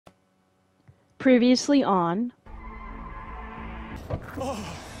Previously on. Oh,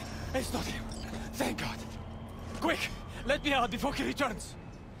 it's not him. Thank God. Quick, let me out before he returns.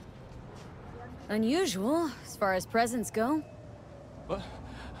 Unusual, as far as presents go.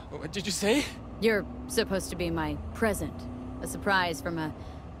 What did you say? You're supposed to be my present. A surprise from a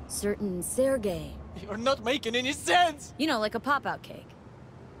certain Sergei. You're not making any sense! You know, like a pop-out cake.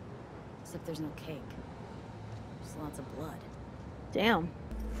 Except there's no cake. Just lots of blood. Damn.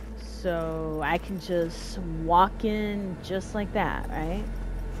 So I can just walk in just like that, right?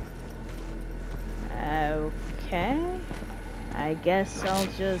 Okay. I guess I'll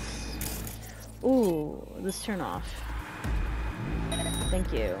just... Ooh, let's turn off.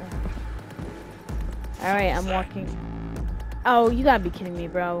 Thank you. Alright, I'm walking... Oh, you gotta be kidding me,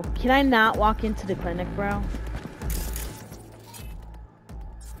 bro. Can I not walk into the clinic, bro?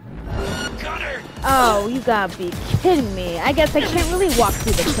 Got her! Oh, you gotta be kidding me. I guess I can't really walk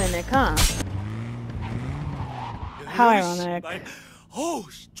through the clinic, huh? How ironic. 오,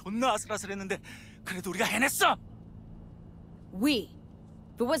 존나 아슬아슬했는데 그래도 우리가 해냈어! We.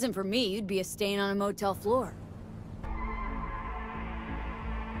 If it wasn't for me, you'd be a stain on a motel floor.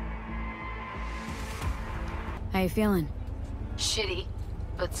 How you feeling? Shitty,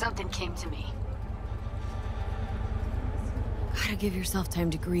 but something came to me. Gotta give yourself time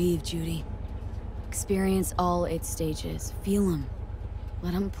to grieve, Judy. Experience all its stages. Feel them.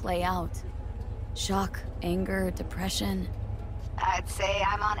 Let them play out. Shock, anger, depression. I'd say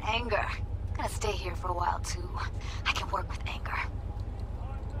I'm on anger. Gonna stay here for a while too. I can work with anger.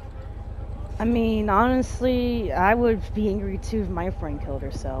 I mean, honestly, I would be angry too if my friend killed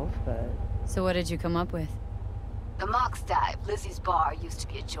herself, but... So what did you come up with? The Mox Dive, Lizzie's bar, used to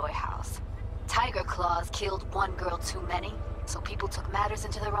be a joy house. Tiger Claws killed one girl too many, so people took matters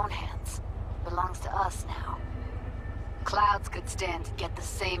into their own hands. Belongs to us now. Clouds could stand to get the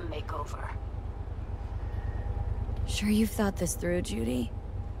same makeover. Sure you've thought this through, Judy?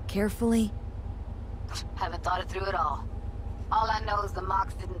 Carefully? Haven't thought it through at all. All I know is the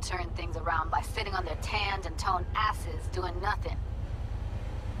Mox didn't turn things around by sitting on their tanned and toned asses doing nothing.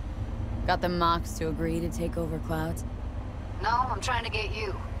 Got the Mox to agree to take over Clouds? No, I'm trying to get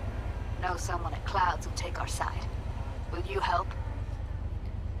you. Know someone at Clouds who'll take our side. Will you help?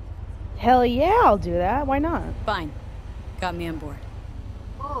 Hell yeah, I'll do that. Why not? Fine. Got me on board.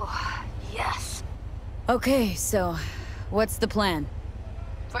 Ooh, yes. Okay, so what's the plan?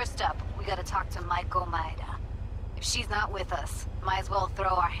 First up, we gotta talk to Maiko Maeda. If she's not with us, might as well throw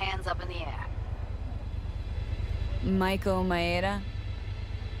our hands up in the air. Maiko Maeda?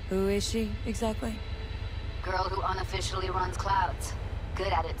 Who is she, exactly? Girl who unofficially runs Clouds. Good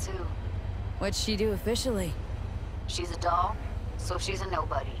at it, too. What'd she do officially? She's a doll, so she's a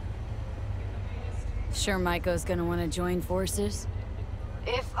nobody. Sure Maiko's gonna want to join forces?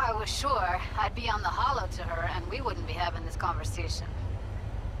 If I was sure, I'd be on the hollow to her, and we wouldn't be having this conversation.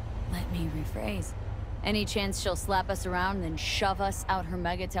 Let me rephrase. Any chance she'll slap us around and then shove us out her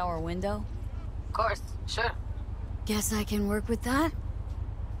mega tower window? Of course, sure. Guess I can work with that?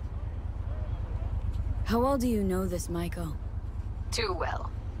 How well do you know this Maiko? Too well.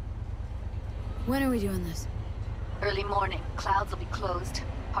 When are we doing this? Early morning, Clouds will be closed.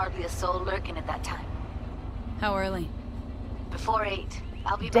 Hardly a soul lurking at that time. How early? Before 8.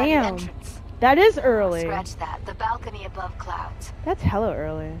 I'll be by the Damn. entrance. That is early. Scratch that. The balcony above Clouds. That's hella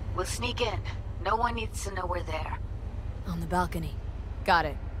early. We'll sneak in. No one needs to know we're there. On the balcony. Got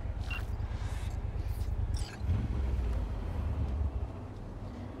it.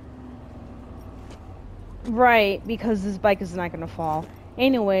 Right, because this bike is not gonna fall.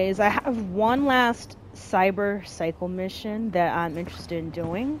 Anyways, I have one last cyber cycle mission that I'm interested in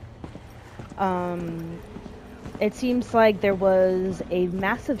doing. It seems like there was a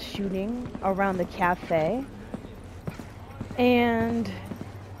massive shooting around the cafe, and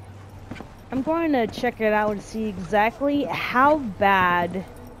I'm going to check it out and see exactly how bad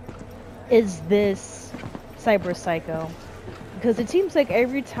is this cyber psycho. Because it seems like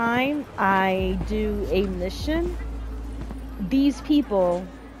every time I do a mission, these people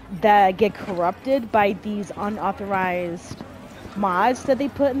that get corrupted by these unauthorized mods that they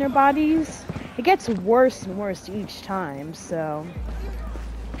put in their bodies, it gets worse and worse each time. So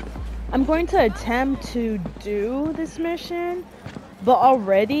I'm going to attempt to do this mission, but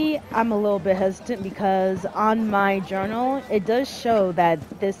already I'm a little bit hesitant because on my journal it does show that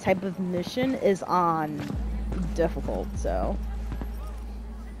this type of mission is on difficult. So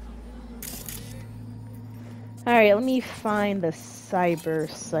alright, let me find the cyber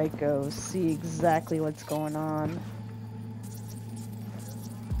psycho, see exactly what's going on.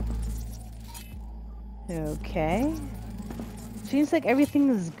 Okay. Seems like everything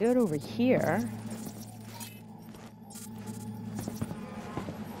is good over here.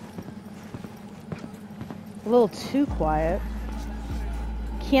 A little too quiet.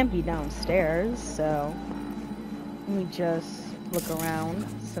 Can't be downstairs, so let me just look around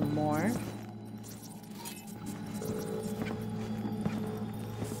some more.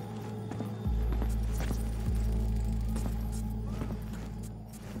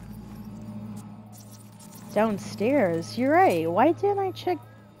 Downstairs, you're right. Why didn't I check?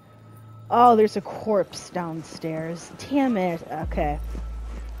 Oh, there's a corpse downstairs. Damn it. Okay.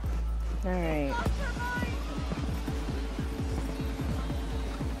 Alright.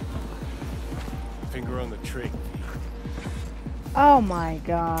 Finger on the trigger. Oh my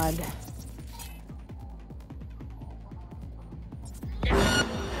god.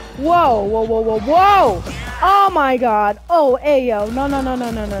 Whoa, whoa, whoa, whoa, whoa! Oh my god. Oh, ayo. No, no, no,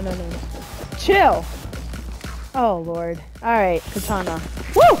 no, no, no, no, no. Chill. Oh lord. Alright, Katana.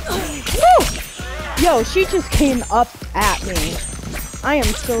 Woo! Woo! Yo, she just came up at me. I am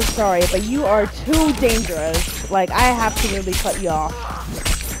so sorry, but you are too dangerous. Like, I have to really cut you off.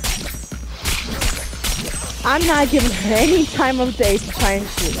 I'm not giving her any time of day to try and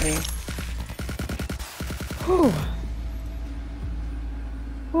shoot me. Whew.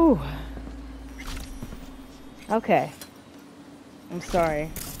 Whew. Okay. I'm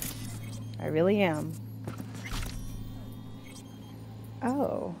sorry. I really am.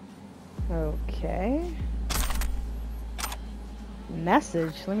 Oh. Okay.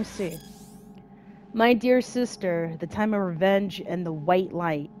 Message. Let me see. My dear sister, the time of revenge and the white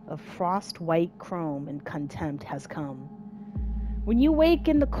light of frost white chrome and contempt has come. When you wake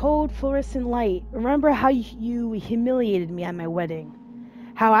in the cold fluorescent light, remember how you humiliated me at my wedding.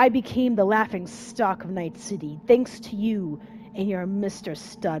 How I became the laughing stock of Night City, thanks to you and your Mr.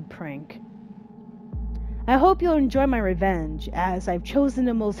 Stud prank. I hope you'll enjoy my revenge, as I've chosen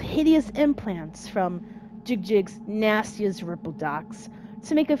the most hideous implants from Jig-Jig's nastiest ripple docs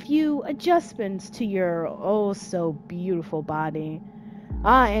to make a few adjustments to your oh-so-beautiful body.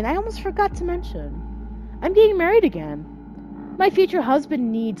 Ah, and I almost forgot to mention, I'm getting married again. My future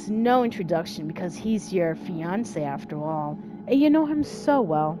husband needs no introduction because he's your fiancé after all, and you know him so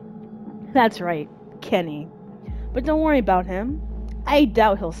well. That's right, Kenny. But don't worry about him. I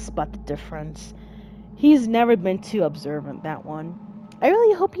doubt he'll spot the difference. He's never been too observant, that one. I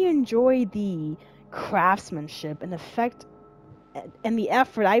really hope you enjoy the craftsmanship and the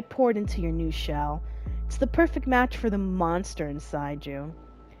effort I poured into your new shell. It's the perfect match for the monster inside you.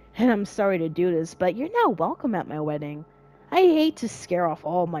 And I'm sorry to do this, but you're not welcome at my wedding. I hate to scare off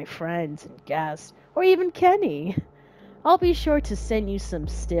all my friends and guests, or even Kenny. I'll be sure to send you some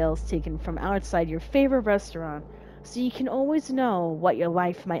stills taken from outside your favorite restaurant, so you can always know what your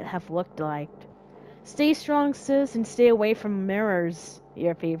life might have looked like. Stay strong, sis, and stay away from mirrors,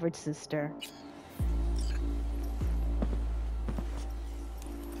 your favorite sister.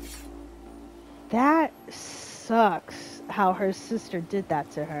 That sucks how her sister did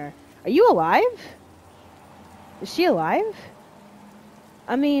that to her. Are you alive? Is she alive?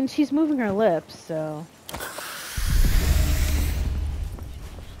 I mean, she's moving her lips, so...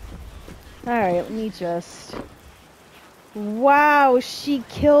 Alright, let me just... Wow, she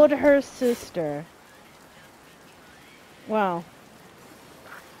killed her sister. Wow.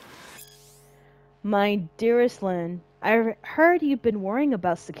 My dearest Lynn, I heard you've been worrying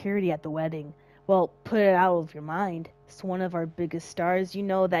about security at the wedding. Well, put it out of your mind. It's one of our biggest stars. You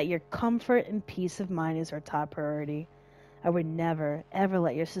know that your comfort and peace of mind is our top priority. I would never, ever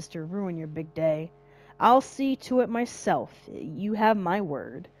let your sister ruin your big day. I'll see to it myself. You have my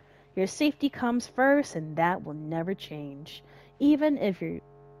word. Your safety comes first, and that will never change. Even if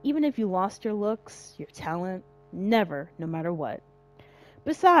you lost your looks, your talent, never, no matter what.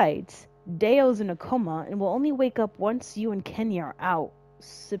 Besides, Deo's in a coma and will only wake up once you and Kenny are out,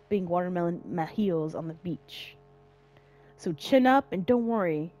 sipping watermelon mojitos on the beach. So chin up and don't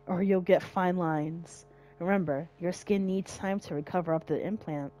worry, or you'll get fine lines. Remember, your skin needs time to recover after the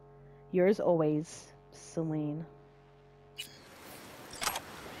implant. Yours always, Celine.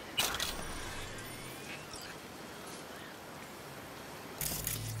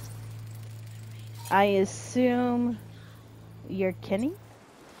 I assume you're Kenny?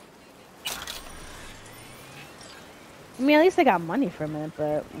 I mean, at least I got money from it,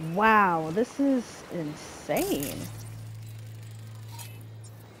 but wow, this is insane.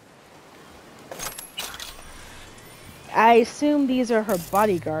 I assume these are her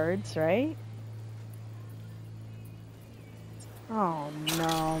bodyguards, right? Oh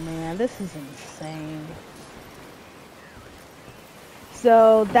no, man, this is insane.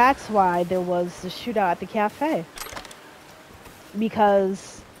 So that's why there was the shootout at the cafe.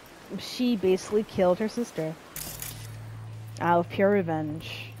 because she basically killed her sister out of pure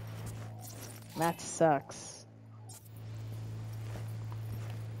revenge. That sucks.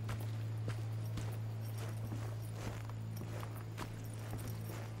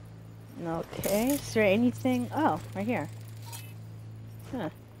 Okay, is there anything? Oh, right here. Huh.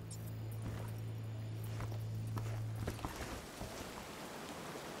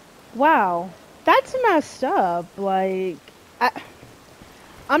 Wow, that's messed up. Like,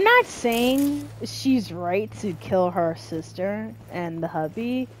 I'm not saying she's right to kill her sister and the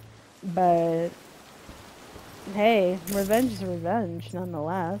hubby, but hey, revenge is revenge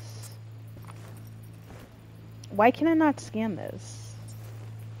nonetheless. Why can I not scan this?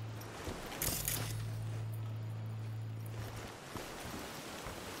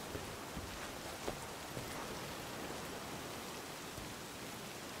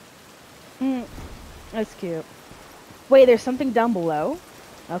 That's cute. Wait, there's something down below?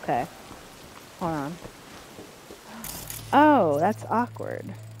 Okay. Hold on. Oh, that's awkward.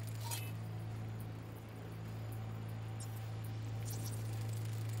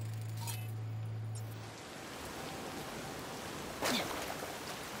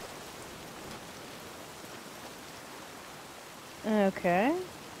 Okay.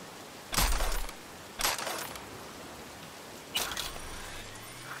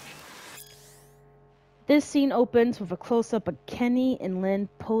 This scene opens with a close-up of Kenny and Lynn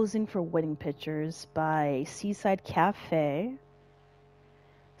posing for wedding pictures by Seaside Cafe.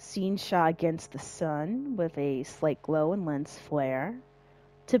 Scene shot against the sun with a slight glow and lens flare.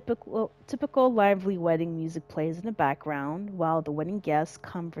 Typical lively wedding music plays in the background, while the wedding guests'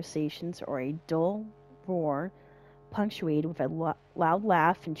 conversations are a dull roar, punctuated with a loud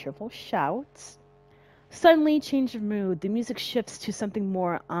laugh and cheerful shouts. Suddenly, change of mood, the music shifts to something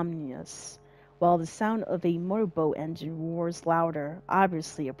more ominous, while the sound of a motorboat engine roars louder,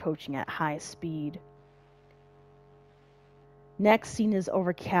 obviously approaching at high speed. Next scene is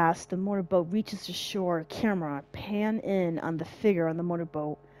overcast. The motorboat reaches the shore. Camera pan in on the figure on the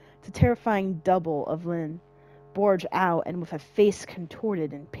motorboat. The terrifying double of Lynn, bored out and with a face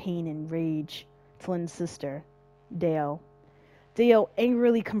contorted in pain and rage. It's Lynn's sister, Dale. Dale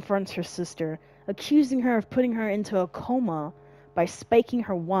angrily confronts her sister, accusing her of putting her into a coma by spiking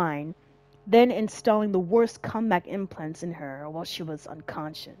her wine, then installing the worst comeback implants in her while she was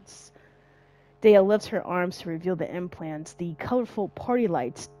unconscious. Dale lifts her arms to reveal the implants. The colorful party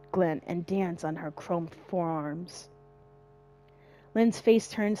lights glint and dance on her chromed forearms. Lynn's face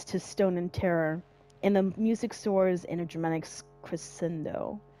turns to stone in terror, and the music soars in a dramatic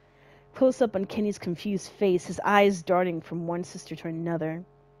crescendo. Close up on Kenny's confused face, his eyes darting from one sister to another.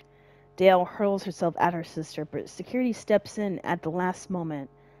 Dale hurls herself at her sister, but security steps in at the last moment,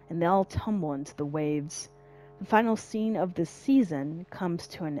 and they all tumble into the waves. The final scene of this season comes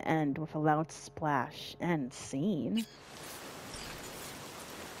to an end with a loud splash and scene.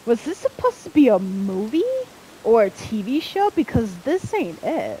 Was this supposed to be a movie or a TV show? Because this ain't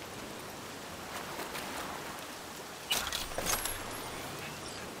it.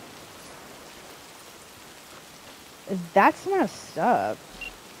 That's messed up.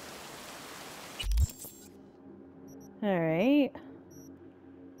 Alright.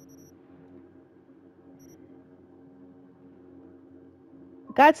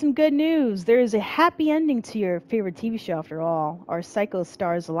 Got some good news. There is a happy ending to your favorite TV show after all. Our Psycho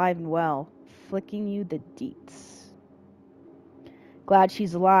star is alive and well, flicking you the deets. Glad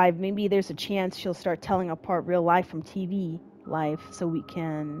she's alive. Maybe there's a chance she'll start telling apart real life from TV life so we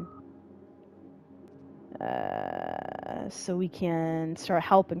can start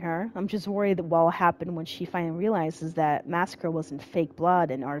helping her. I'm just worried that what will happen when she finally realizes that massacre wasn't fake blood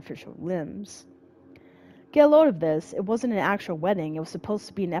and artificial limbs. Get a load of this. It wasn't an actual wedding. It was supposed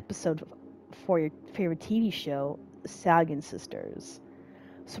to be an episode for your favorite TV show, Sagan Sisters.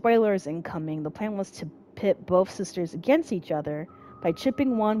 Spoilers incoming. The plan was to pit both sisters against each other by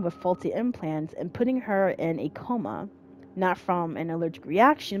chipping one with faulty implants and putting her in a coma. Not from an allergic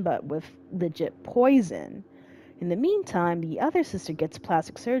reaction, but with legit poison. In the meantime, the other sister gets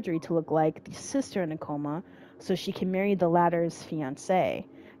plastic surgery to look like the sister in a coma so she can marry the latter's fiancé.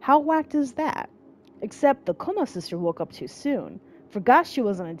 How whacked is that? Except the coma sister woke up too soon, forgot she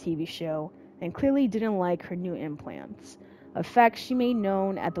was on a TV show, and clearly didn't like her new implants. A fact she made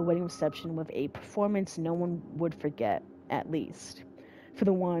known at the wedding reception with a performance no one would forget, at least, for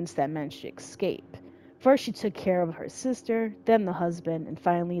the ones that managed to escape. First she took care of her sister, then the husband, and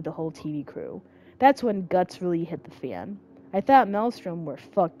finally the whole TV crew. That's when guts really hit the fan. I thought Maelstrom were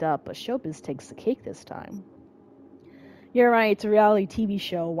fucked up, but showbiz takes the cake this time. You're right, it's a reality TV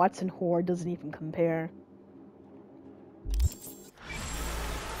show. Watson Horror doesn't even compare.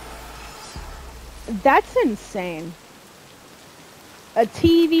 That's insane. A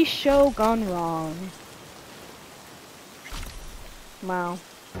TV show gone wrong. Wow.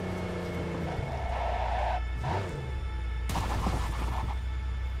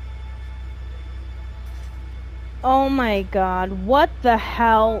 Oh my god, what the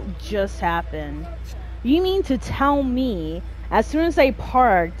hell just happened? You mean to tell me, as soon as I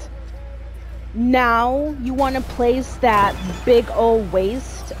parked, now you want to place that big old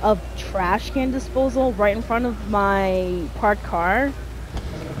waste of trash can disposal right in front of my parked car?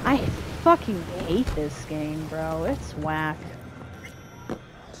 I fucking hate this game, bro. It's whack.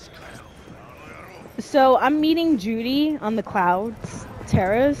 So I'm meeting Judy on the Clouds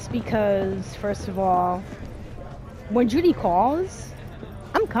Terrace because, first of all, when Judy calls,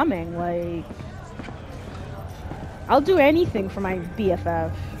 I'm coming. Like, I'll do anything for my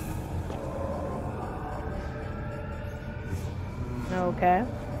BFF. Okay.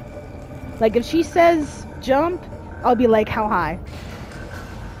 Like, if she says jump, I'll be like, how high?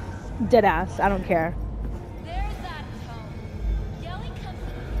 Deadass, I don't care. There's that tone. Yelling comes.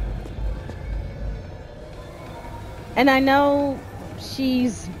 And I know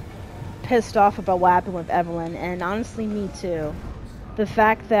she's pissed off about what happened with Evelyn, and honestly, me too. The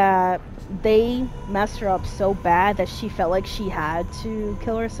fact that they messed her up so bad that she felt like she had to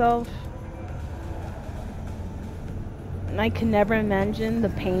kill herself. And I can never imagine the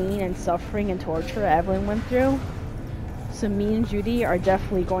pain and suffering and torture Evelyn went through. So me and Judy are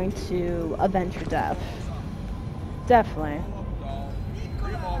definitely going to avenge her death. Definitely.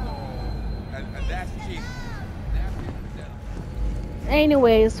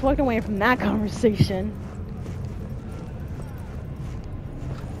 Anyways, walking away from that conversation.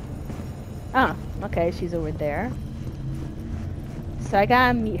 Ah, okay, she's over there. So I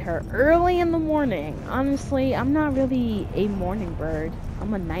gotta meet her early in the morning. Honestly, I'm not really a morning bird.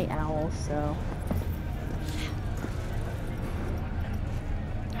 I'm a night owl, so.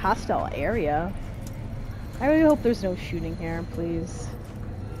 Hostile area. I really hope there's no shooting here, please.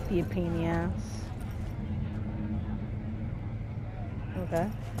 Be a pain in the ass. Okay.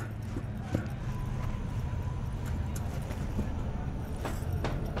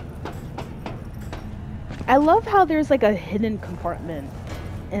 I love how there's like a hidden compartment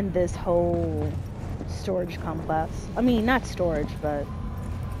in this whole storage complex. I mean, not storage, but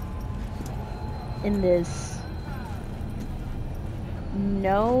in this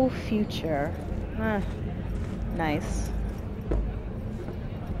no future. Nice.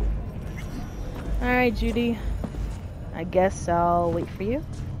 Alright, Judy. I guess I'll wait for you.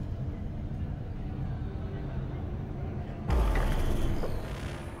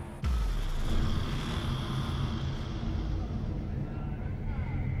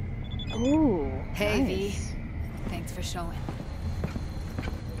 Ooh, Hey, nice. V. Thanks for showing.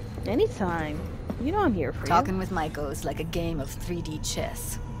 Anytime. You know I'm here for Talking with Maiko is like a game of 3D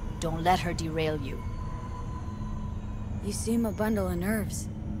chess. Don't let her derail you. You seem a bundle of nerves.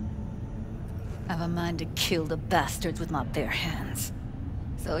 I've a mind to kill the bastards with my bare hands.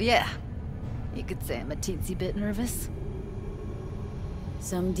 So yeah, you could say I'm a teensy bit nervous.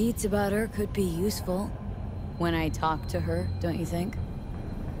 Some deets about her could be useful. When I talk to her, don't you think?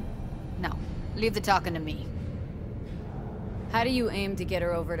 No, leave the talking to me. How do you aim to get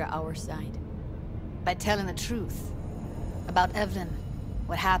her over to our side? By telling the truth. About Evelyn,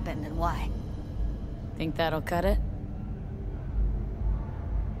 what happened and why. Think that'll cut it?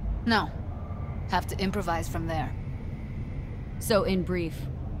 No. Have to improvise from there. So in brief,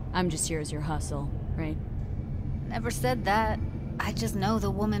 I'm just here as your hustle, right? Never said that. I just know the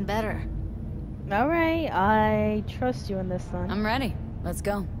woman better. Alright, I trust you in this one. I'm ready. Let's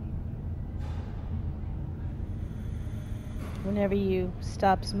go. Whenever you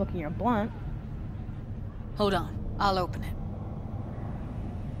stop smoking your blunt. Hold on, I'll open it.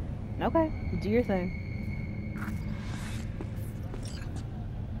 Okay, do your thing.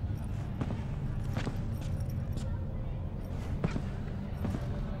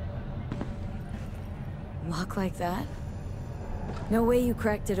 Lock like that? No way you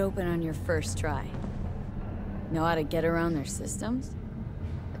cracked it open on your first try. Know how to get around their systems?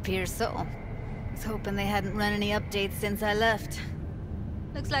 Appears so. Was hoping they hadn't run any updates since I left.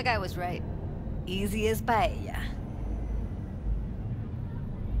 Looks like I was right. Easy as paella.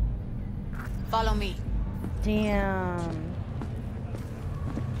 Follow me. Damn.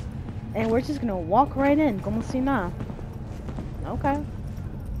 And we're just gonna walk right in, como si nada. Okay.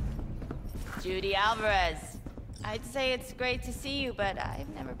 Judy Alvarez. I'd say it's great to see you, but I've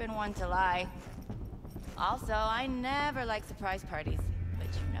never been one to lie. Also, I never like surprise parties, but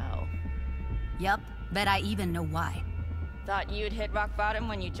you know. Yup, bet I even know why. Thought you'd hit rock bottom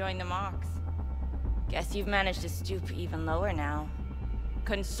when you joined the Mox. Guess you've managed to stoop even lower now.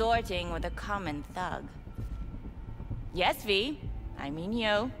 Consorting with a common thug. Yes, V. I mean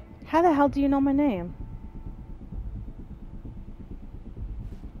you. How the hell do you know my name?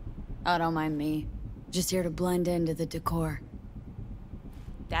 Oh, don't mind me. Just here to blend into the decor.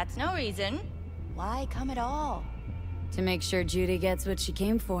 That's no reason. Why come at all? To make sure Judy gets what she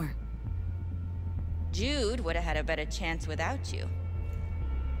came for. Jude would have had a better chance without you.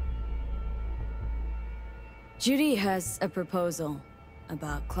 Judy has a proposal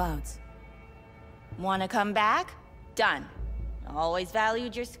about clouds. Wanna come back? Done. Always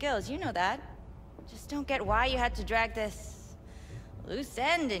valued your skills, you know that. Just don't get why you had to drag this loose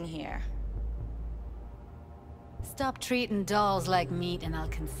end in here. Stop treating dolls like meat and I'll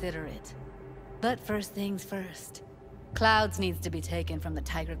consider it. But first things first. Clouds needs to be taken from the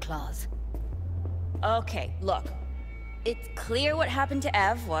Tiger Claws. Okay, look. It's clear what happened to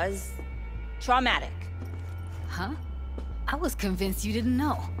Ev was traumatic. Huh? I was convinced you didn't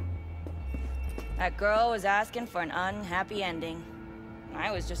know. That girl was asking for an unhappy ending.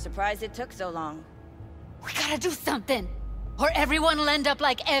 I was just surprised it took so long. We gotta do something! Or everyone will end up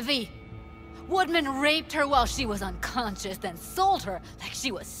like Evie! Woodman raped her while she was unconscious, then sold her like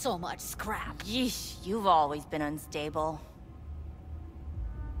she was so much scrap. Yeesh, you've always been unstable.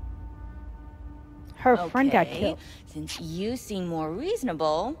 Her friend got killed. Since you seem more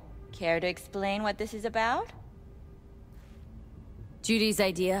reasonable, care to explain what this is about? Judy's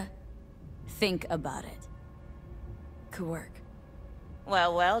idea? Think about it. Could work.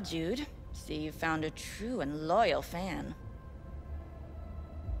 Well, well, Jude. See, you found a true and loyal fan.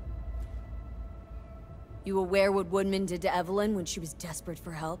 You aware what Woodman did to Evelyn when she was desperate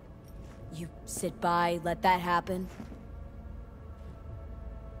for help? You sit by, let that happen?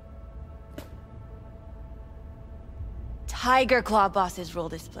 Tiger Claw bosses rule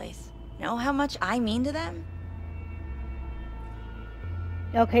this place. Know how much I mean to them?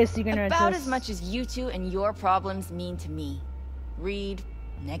 Okay, so you're gonna About just... as much as you two and your problems mean to me. Read,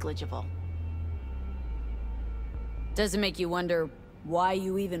 negligible. Does it make you wonder why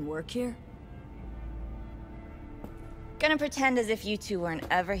you even work here? Gonna pretend as if you two weren't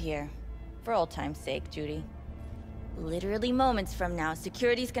ever here. For old time's sake, Judy. Literally moments from now,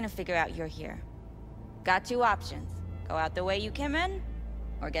 security's gonna figure out you're here. Got two options. Go out the way you came in,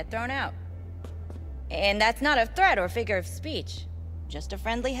 or get thrown out. And that's not a threat or figure of speech. Just a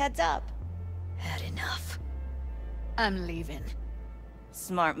friendly heads up. Had enough. I'm leaving.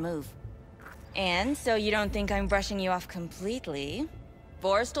 Smart move. And so you don't think I'm brushing you off completely,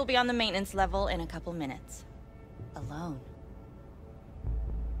 Forrest will be on the maintenance level in a couple minutes. Alone.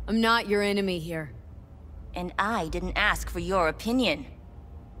 I'm not your enemy here. And I didn't ask for your opinion.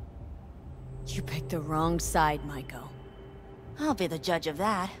 You picked the wrong side, Maiko. I'll be the judge of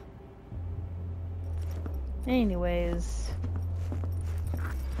that. Anyways.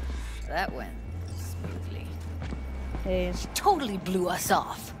 That went smoothly. Hey. She totally blew us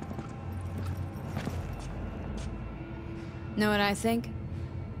off. Know what I think?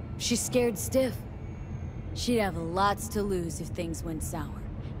 She's scared stiff. She'd have lots to lose if things went sour.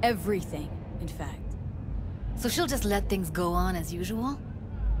 Everything, in fact. So she'll just let things go on as usual?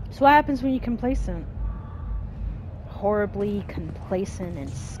 So what happens when you're complacent? Horribly complacent and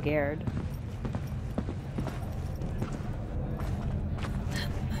scared.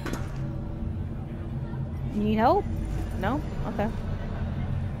 Need help? No? Okay.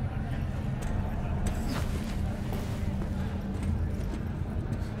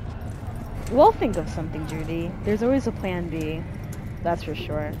 We'll think of something, Judy. There's always a plan B. That's for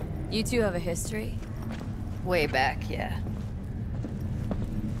sure. You two have a history? Way back, yeah.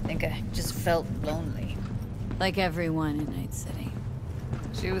 I think I just felt lonely. Like everyone in Night City.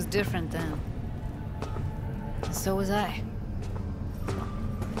 She was different then. And so was I.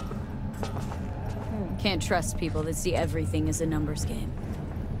 Can't trust people that see everything as a numbers game.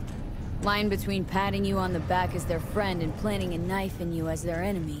 Line between patting you on the back as their friend and planting a knife in you as their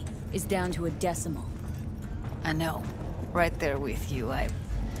enemy is down to a decimal. I know. Right there with you,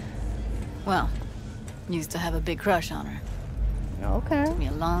 well, used to have a big crush on her. Okay. Took me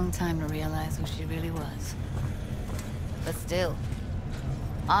a long time to realize who she really was. But still,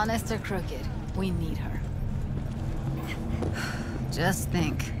 honest or crooked, we need her. Just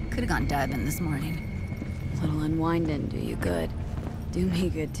think, could have gone diving this morning. A little unwinding do you good. Do me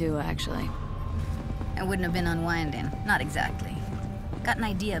good too, actually. I wouldn't have been unwinding, not exactly. Got an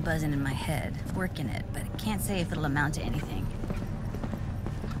idea buzzing in my head, working it, but I can't say if it'll amount to anything.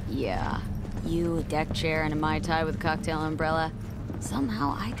 Yeah, you, a deck chair, and a Mai Tai with a cocktail umbrella.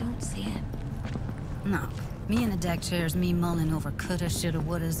 Somehow I don't see it. No, me in the deck chair's me mulling over coulda, shoulda,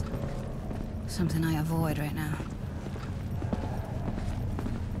 wouldas. Something I avoid right now.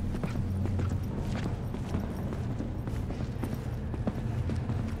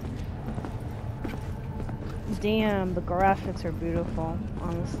 Damn, the graphics are beautiful,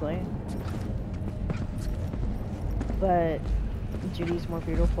 honestly. But Judy's more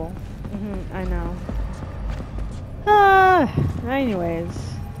beautiful. I know. Anyways.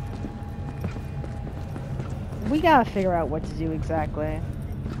 We gotta figure out what to do exactly.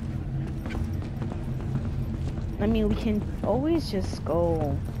 I mean, we can always just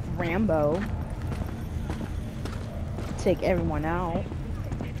go Rambo. Take everyone out.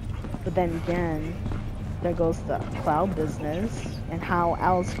 But then again, there goes the cloud business. And how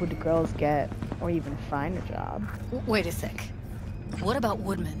else would the girls get or even find a job? Wait a sec. What about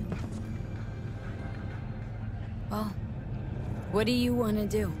Woodman? Well, what do you want to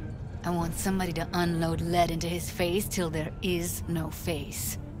do? I want somebody to unload lead into his face till there is no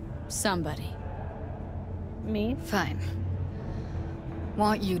face. Somebody. Me? Fine.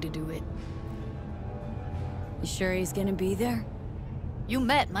 Want you to do it. You sure he's gonna be there? You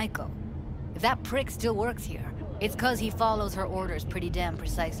met Michael. If that prick still works here, it's cause he follows her orders pretty damn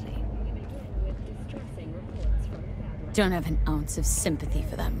precisely. Don't have an ounce of sympathy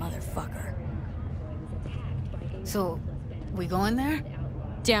for that motherfucker. So, we going there?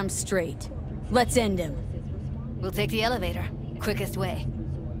 Damn straight. Let's end him. We'll take the elevator. Quickest way.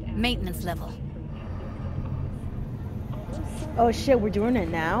 Maintenance level. Oh shit, we're doing it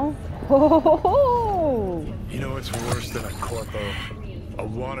now? Ho! You know what's worse than a corpo? A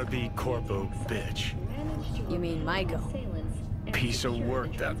wannabe corpo bitch. You mean Michael? Piece of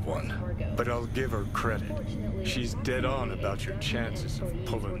work, that one. But I'll give her credit. She's dead on about your chances of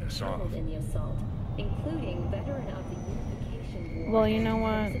pulling this off. Well, you know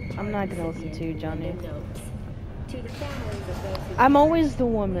what? I'm not gonna listen to you, Johnny. I'm always the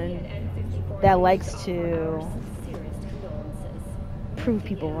woman that likes to prove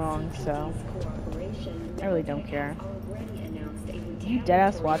people wrong, so I really don't care. You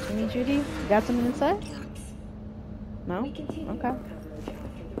deadass watching me, Judy? You got something to say? No? Okay.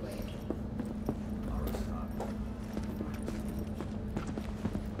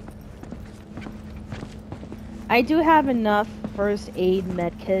 I do have enough first aid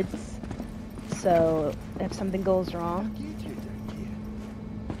med kits, so if something goes wrong.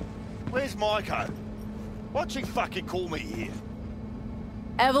 Where's Maiko? Why'd she fucking call me here?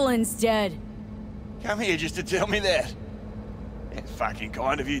 Evelyn's dead. Come here just to tell me that. It's fucking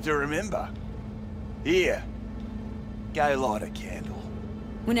kind of you to remember. Here. Go light a candle.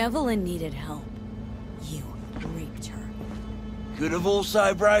 When Evelyn needed help, you raped her. Could have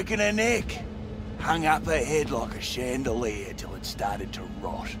also broken her neck. Hung up her head like a chandelier till it started to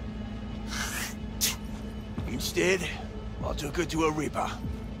rot. Instead, I took her to a ripper.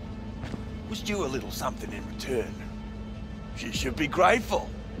 Was due a little something in return. She should be grateful.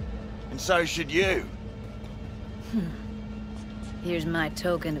 And so should you. Here's my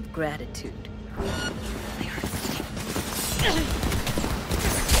token of gratitude.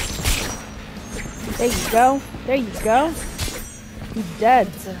 There you go. There you go. He's dead.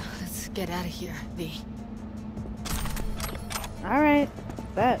 Let's get out of here, V. Alright.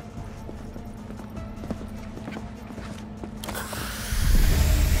 Bet.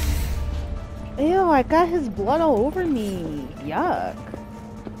 Ew, I got his blood all over me. Yuck.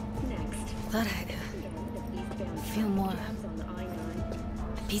 Thought I'd feel more...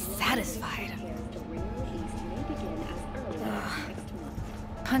 be satisfied.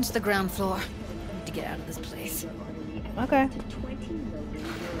 Punch the ground floor. Need to get out of this place. Okay.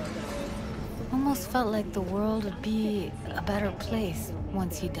 Almost felt like the world would be a better place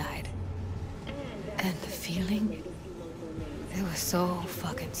once he died. And the feeling... it was so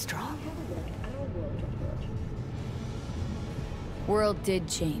fucking strong. World did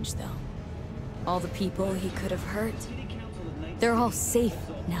change, though. All the people he could have hurt, they're all safe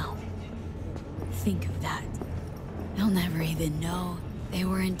now. Think of that. They'll never even know they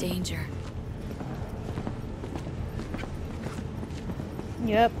were in danger.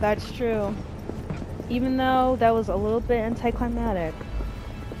 Yep, that's true. Even though that was a little bit anticlimactic,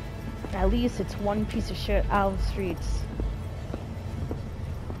 at least it's one piece of shit out of the streets.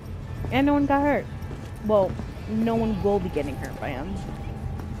 And no one got hurt. Well, no one will be getting hurt by him.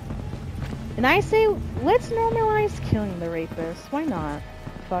 And I say, let's normalize killing the rapist. Why not?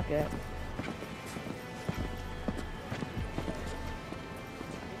 Fuck it.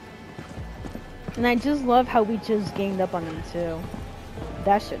 And I just love how we just ganged up on him too.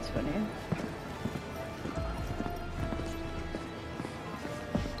 That shit's funny.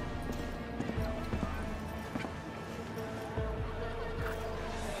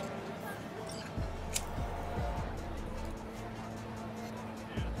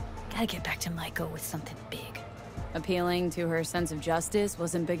 Gotta get back to Maiko with something big. Appealing to her sense of justice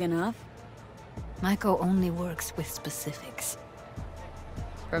wasn't big enough? Maiko only works with specifics.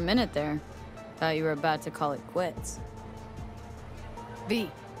 For a minute there, thought you were about to call it quits. V,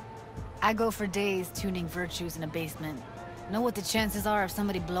 I go for days tuning virtues in a basement. Know what the chances are of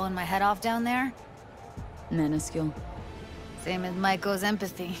somebody blowing my head off down there? Minuscule. Same as Maiko's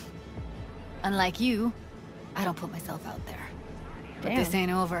empathy. Unlike you, I don't put myself out there. But this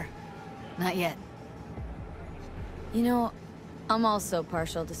ain't over. Not yet. You know, I'm also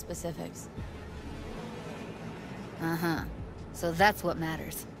partial to specifics. Uh-huh. So that's what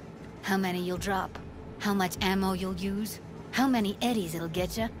matters. How many you'll drop. How much ammo you'll use. How many eddies it'll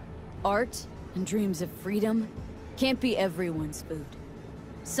get you. Art and dreams of freedom can't be everyone's food.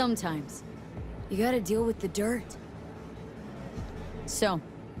 Sometimes, you gotta deal with the dirt. So,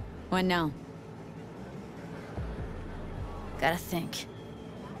 what now? Gotta think.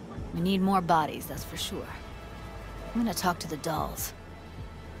 We need more bodies, that's for sure. I'm gonna talk to the dolls.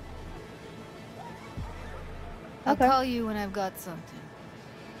 I'll call you when I've got something.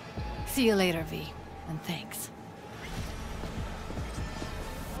 See you later, V. And thanks.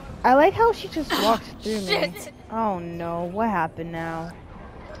 I like how she just walked through me. Oh no, what happened now?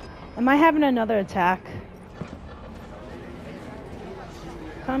 Am I having another attack?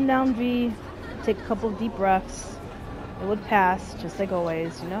 Calm down, V. Take a couple of deep breaths. It would pass, just like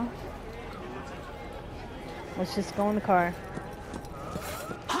always, you know? Let's just go in the car.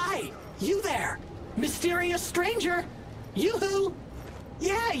 Hi! You there! Mysterious stranger! Yoo-hoo!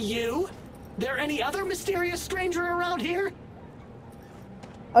 Yeah, you! There any other mysterious stranger around here?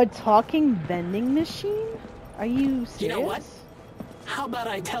 A talking vending machine? Are you serious? You know what? How about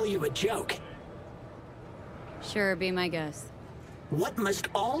I tell you a joke? Sure, be my guest. What must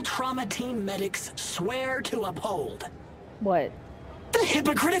all trauma team medics swear to uphold? What? The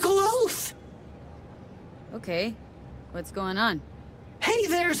hypocritical oath! Okay, what's going on? Hey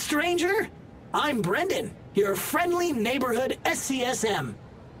there, stranger! I'm Brendan, your friendly neighborhood SCSM,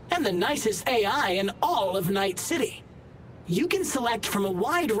 and the nicest AI in all of Night City. You can select from a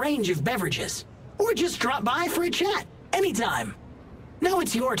wide range of beverages, or just drop by for a chat, anytime. Now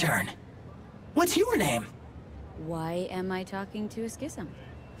it's your turn. What's your name? Why am I talking to a schism?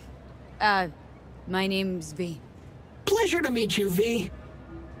 My name's V. Pleasure to meet you, V.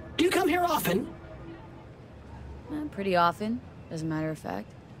 Do you come here often? Pretty often, as a matter of fact.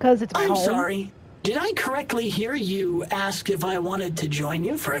 Because it's my I'm home. sorry. Did I correctly hear you ask if I wanted to join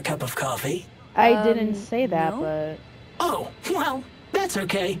you for a cup of coffee? I didn't say that, no? but... Oh, well, that's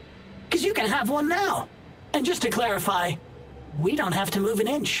okay. Because you can have one now. And just to clarify, we don't have to move an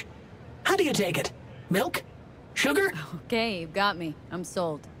inch. How do you take it? Milk? Sugar? Okay, you've got me. I'm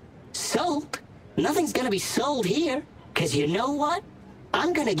sold. Sold? Nothing's gonna be sold here. Cause you know what?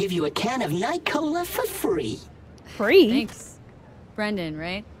 I'm gonna give you a can of Night Cola for free. Free? Thanks. Brendan,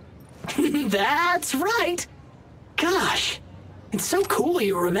 right? That's right. Gosh, it's so cool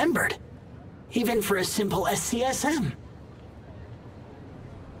you remembered. Even for a simple SCSM.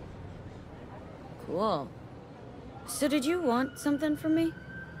 Cool. So did you want something from me?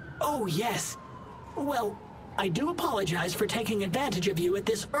 Oh, yes. Well, I do apologize for taking advantage of you at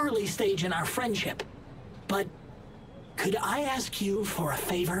this early stage in our friendship. But could I ask you for a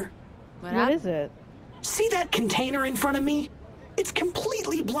favor? What is it? See that container in front of me? It's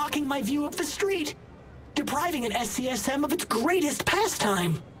completely blocking my view of the street, depriving an SCSM of its greatest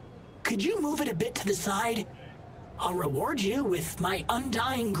pastime. Could you move it a bit to the side? I'll reward you with my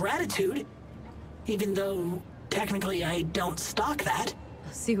undying gratitude, even though technically I don't stock that.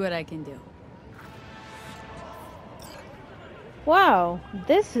 I'll see what I can do. Wow,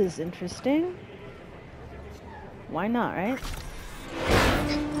 this is interesting. Why not, right?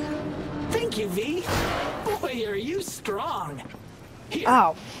 Thank you, V. Boy, are you strong. Here,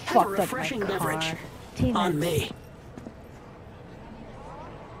 Oh, have a fucked up my refreshing beverage. car. Damn On it. me.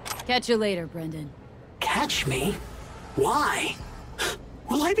 Catch you later, Brendan. Catch me? Why?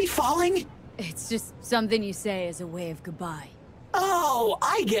 Will I be falling? It's just something you say as a way of goodbye. Oh,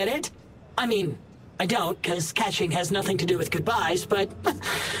 I get it. I mean, I don't, because catching has nothing to do with goodbyes, but...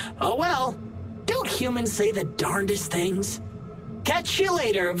 oh well. Don't humans say the darndest things? Catch you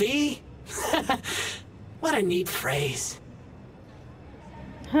later, V. What a neat phrase.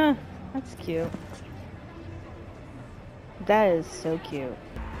 Huh, that's cute. That is so cute.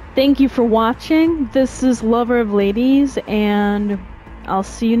 Thank you for watching. This is Lover of Ladies, and I'll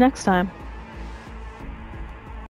see you next time.